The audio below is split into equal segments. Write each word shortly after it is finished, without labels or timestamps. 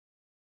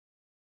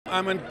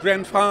I'm a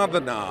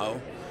grandfather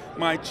now.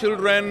 My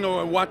children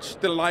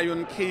watched The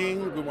Lion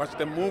King. We watched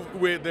the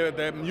movie,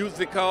 the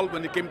musical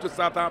when it came to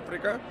South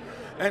Africa.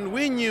 And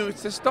we knew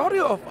it's a story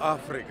of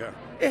Africa.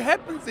 It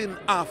happens in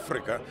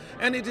Africa.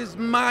 And it is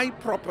my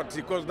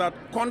property because that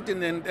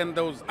continent and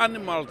those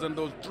animals and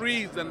those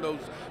trees and those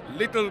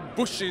little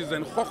bushes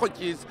and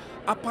hochokis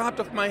are part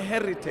of my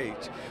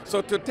heritage.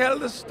 So to tell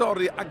the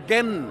story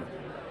again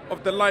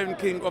of the Lion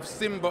King, of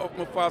Simba, of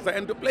Mufasa,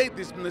 and to play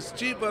this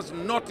mischievous,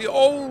 naughty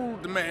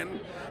old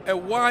man, a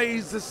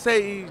wise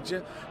sage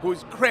who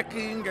is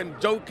cracking and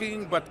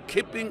joking but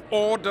keeping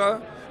order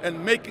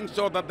and making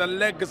sure that the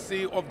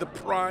legacy of the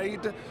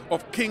pride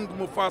of King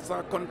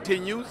Mufasa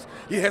continues.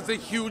 He has a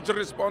huge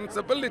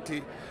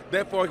responsibility.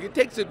 Therefore, he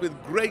takes it with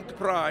great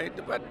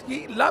pride, but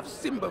he loves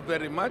Simba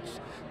very much,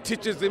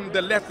 teaches him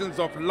the lessons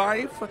of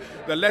life,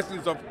 the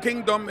lessons of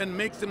kingdom, and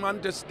makes him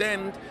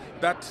understand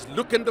that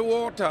look in the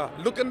water,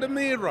 look in the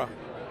mirror.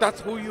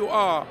 That's who you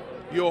are,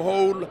 your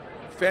whole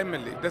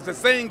family. There's a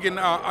saying in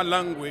our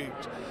language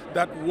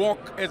that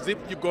walk as if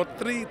you got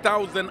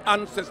 3,000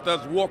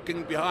 ancestors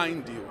walking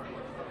behind you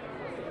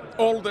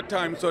all the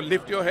time, so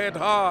lift your head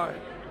high.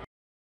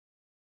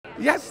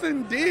 Yes,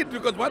 indeed,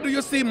 because what do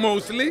you see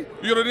mostly?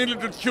 You're in a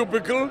little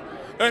cubicle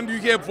and you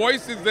hear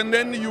voices and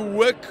then you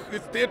work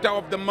with theater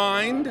of the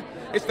mind.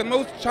 It's the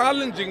most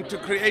challenging to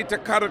create a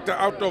character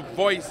out of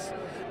voice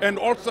and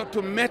also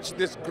to match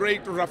this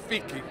great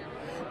Rafiki.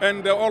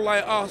 And all I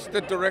asked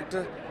the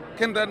director,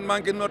 can that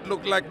monkey not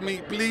look like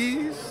me,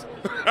 please?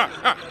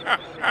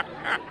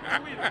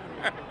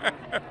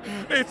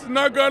 It's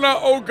not gonna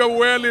augur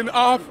well in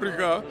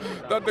Africa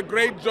that the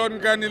great John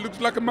KANI looks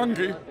like a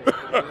monkey.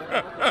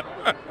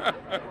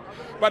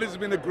 But it's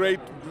been a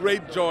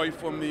great joy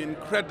for me,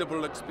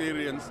 incredible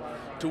experience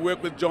to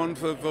work with John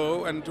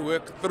Favreau and to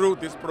work through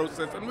this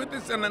process. And with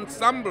this an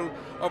ensemble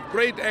of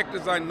great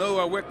actors I know.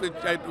 I worked with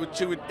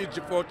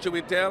Ejiofor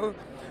Chiwetel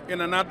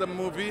in another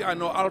movie. I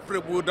know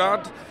Alfred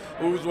Woodard,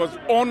 who was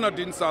honored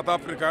in South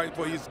Africa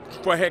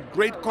for her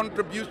great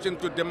contribution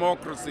to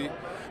democracy.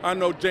 I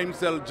know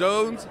James L.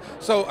 Jones.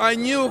 So I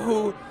knew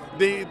who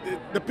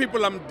the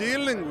people I'm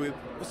dealing with.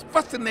 It was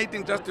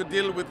fascinating just to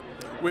deal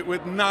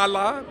with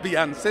Nala,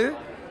 Beyonce,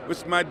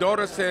 which my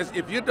daughter says,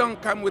 if you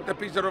don't come with a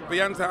picture of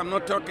Beyonce, I'm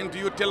not talking to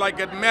you till I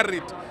get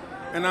married.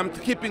 And I'm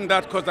keeping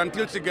that because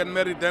until she gets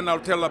married, then I'll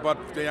tell about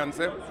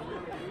Beyonce.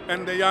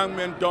 And the young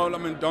man,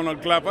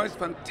 Donald Glover, is a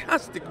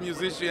fantastic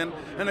musician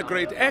and a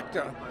great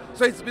actor.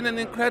 So it's been an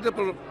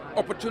incredible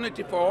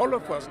opportunity for all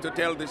of us to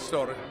tell this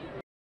story.